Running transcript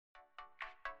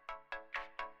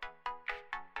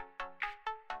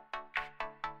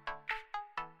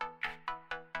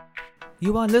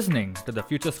You are listening to the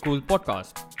Future School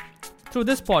podcast. Through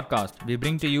this podcast, we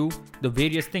bring to you the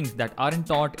various things that aren't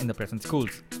taught in the present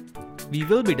schools. We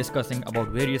will be discussing about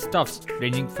various stuffs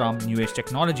ranging from new age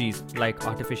technologies like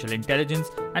artificial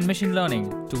intelligence and machine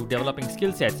learning to developing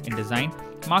skill sets in design,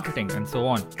 marketing, and so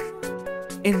on.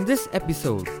 In this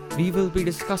episode, we will be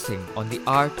discussing on the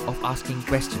art of asking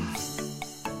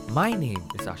questions. My name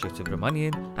is Ashish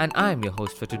Subramanian and I am your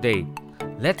host for today.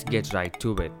 Let's get right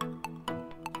to it.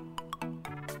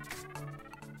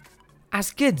 As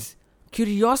kids,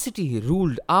 curiosity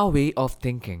ruled our way of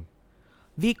thinking.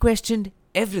 We questioned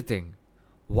everything.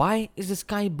 Why is the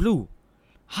sky blue?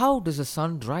 How does the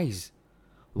sun rise?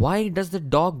 Why does the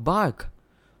dog bark?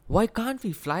 Why can't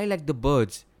we fly like the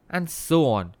birds? And so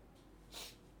on.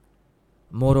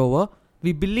 Moreover,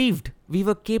 we believed we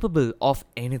were capable of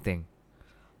anything.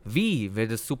 We were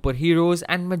the superheroes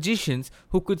and magicians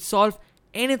who could solve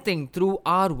anything through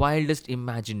our wildest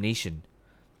imagination.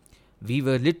 We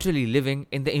were literally living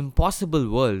in the impossible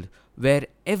world where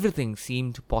everything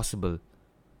seemed possible.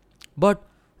 But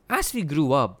as we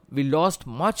grew up, we lost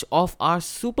much of our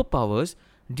superpowers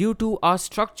due to our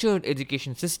structured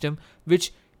education system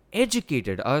which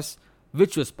educated us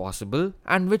which was possible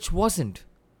and which wasn't.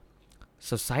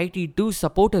 Society too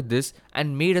supported this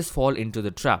and made us fall into the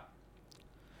trap.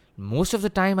 Most of the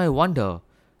time I wonder,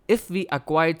 if we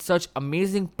acquired such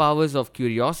amazing powers of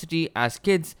curiosity as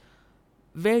kids,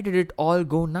 where did it all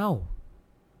go now?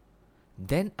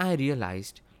 Then I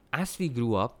realized, as we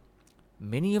grew up,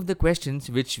 many of the questions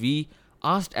which we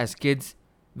asked as kids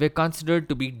were considered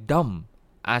to be dumb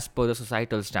as per the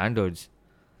societal standards.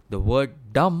 The word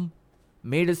dumb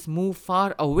made us move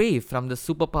far away from the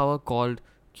superpower called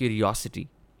curiosity.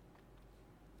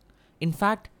 In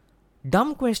fact,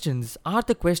 dumb questions are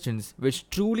the questions which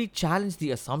truly challenge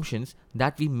the assumptions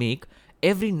that we make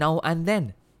every now and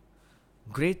then.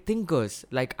 Great thinkers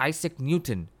like Isaac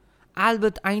Newton,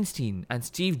 Albert Einstein, and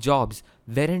Steve Jobs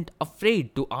weren't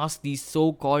afraid to ask these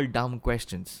so-called dumb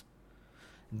questions.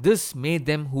 This made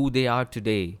them who they are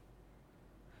today.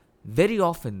 Very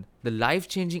often, the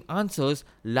life-changing answers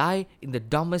lie in the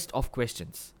dumbest of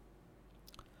questions.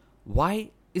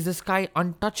 Why is the sky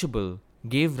untouchable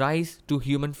gave rise to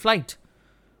human flight?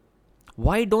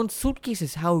 Why don't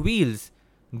suitcases have wheels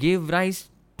gave rise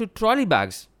to trolley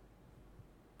bags?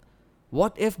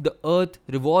 What if the earth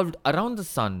revolved around the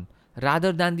sun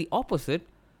rather than the opposite,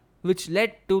 which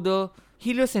led to the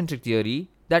heliocentric theory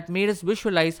that made us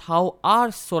visualize how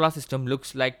our solar system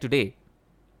looks like today?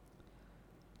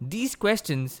 These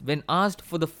questions, when asked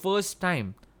for the first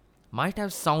time, might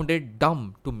have sounded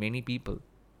dumb to many people.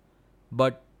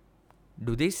 But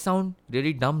do they sound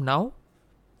really dumb now?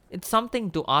 It's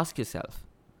something to ask yourself.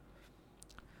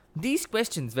 These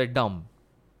questions were dumb,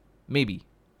 maybe,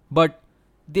 but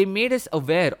they made us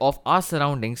aware of our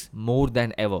surroundings more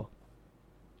than ever.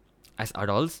 As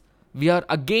adults, we are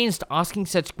against asking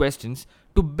such questions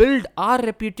to build our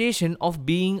reputation of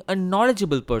being a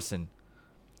knowledgeable person.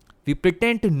 We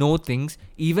pretend to know things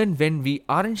even when we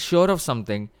aren't sure of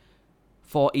something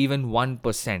for even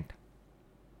 1%.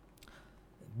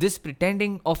 This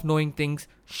pretending of knowing things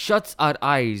shuts our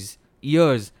eyes,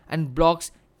 ears, and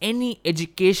blocks any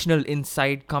educational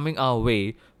insight coming our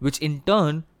way, which in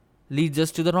turn leads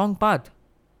us to the wrong path.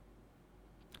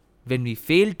 When we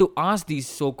fail to ask these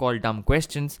so-called dumb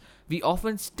questions, we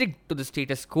often stick to the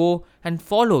status quo and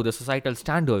follow the societal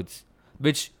standards,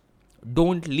 which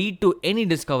don't lead to any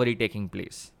discovery taking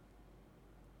place.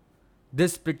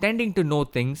 This pretending to know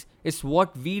things is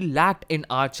what we lacked in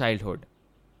our childhood.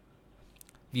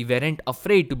 We weren't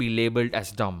afraid to be labeled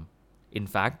as dumb. In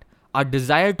fact, our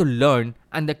desire to learn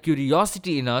and the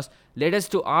curiosity in us led us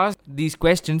to ask these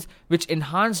questions which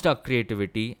enhanced our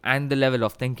creativity and the level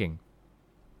of thinking.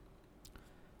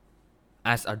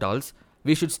 As adults,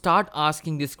 we should start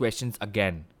asking these questions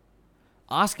again.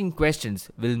 Asking questions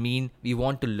will mean we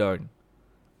want to learn.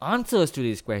 Answers to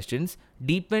these questions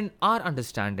deepen our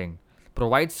understanding,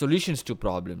 provide solutions to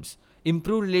problems,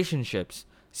 improve relationships,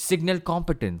 signal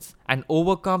competence, and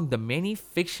overcome the many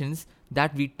fictions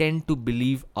that we tend to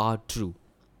believe are true.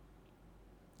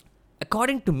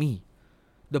 According to me,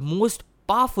 the most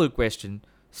powerful question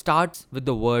starts with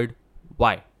the word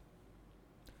why.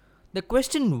 The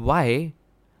question why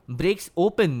breaks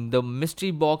open the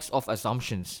mystery box of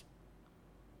assumptions.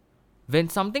 When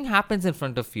something happens in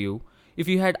front of you, if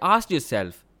you had asked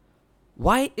yourself,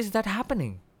 why is that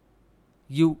happening?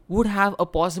 You would have a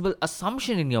possible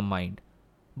assumption in your mind.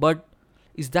 But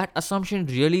is that assumption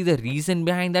really the reason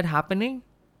behind that happening?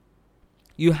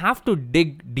 You have to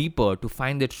dig deeper to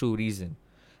find the true reason,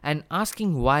 and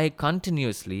asking why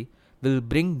continuously will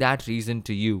bring that reason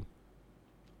to you.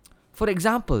 For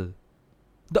example,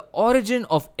 the origin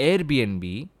of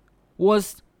Airbnb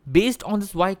was based on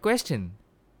this why question.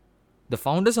 The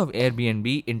founders of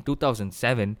Airbnb in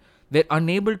 2007 were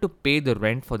unable to pay the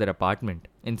rent for their apartment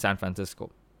in San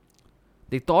Francisco.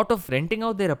 They thought of renting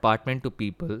out their apartment to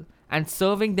people and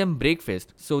serving them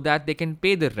breakfast so that they can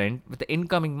pay the rent with the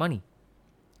incoming money.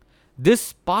 This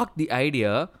sparked the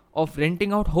idea of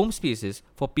renting out home spaces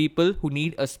for people who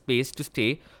need a space to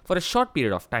stay for a short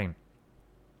period of time.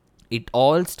 It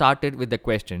all started with the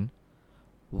question,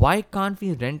 why can't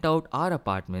we rent out our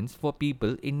apartments for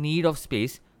people in need of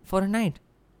space for a night?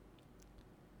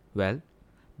 Well,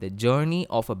 the journey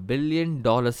of a $1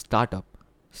 billion startup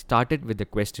started with the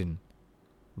question,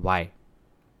 why?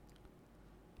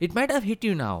 It might have hit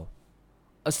you now.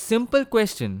 A simple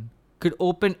question could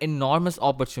open enormous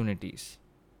opportunities.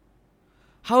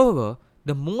 However,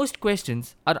 the most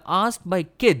questions are asked by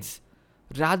kids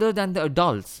rather than the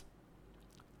adults.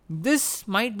 This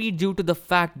might be due to the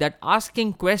fact that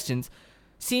asking questions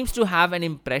seems to have an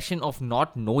impression of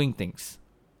not knowing things,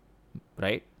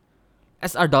 right?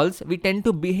 As adults, we tend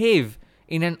to behave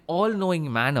in an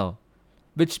all-knowing manner,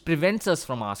 which prevents us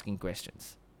from asking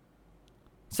questions.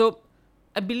 So,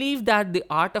 I believe that the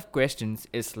art of questions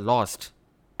is lost,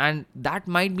 and that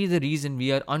might be the reason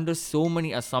we are under so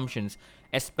many assumptions,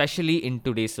 especially in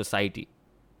today's society.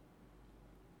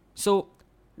 So,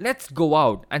 let's go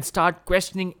out and start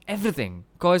questioning everything,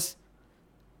 because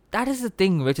that is the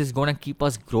thing which is going to keep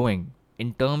us growing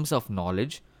in terms of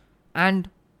knowledge and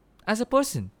as a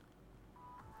person.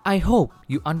 I hope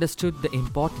you understood the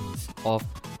importance of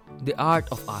the art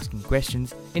of asking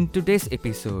questions in today's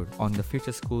episode on the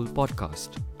Future School podcast.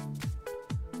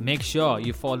 Make sure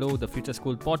you follow the Future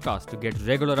School podcast to get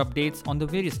regular updates on the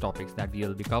various topics that we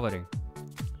will be covering.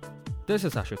 This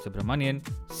is Ashok Subramanian.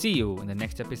 See you in the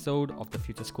next episode of the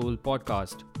Future School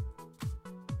podcast.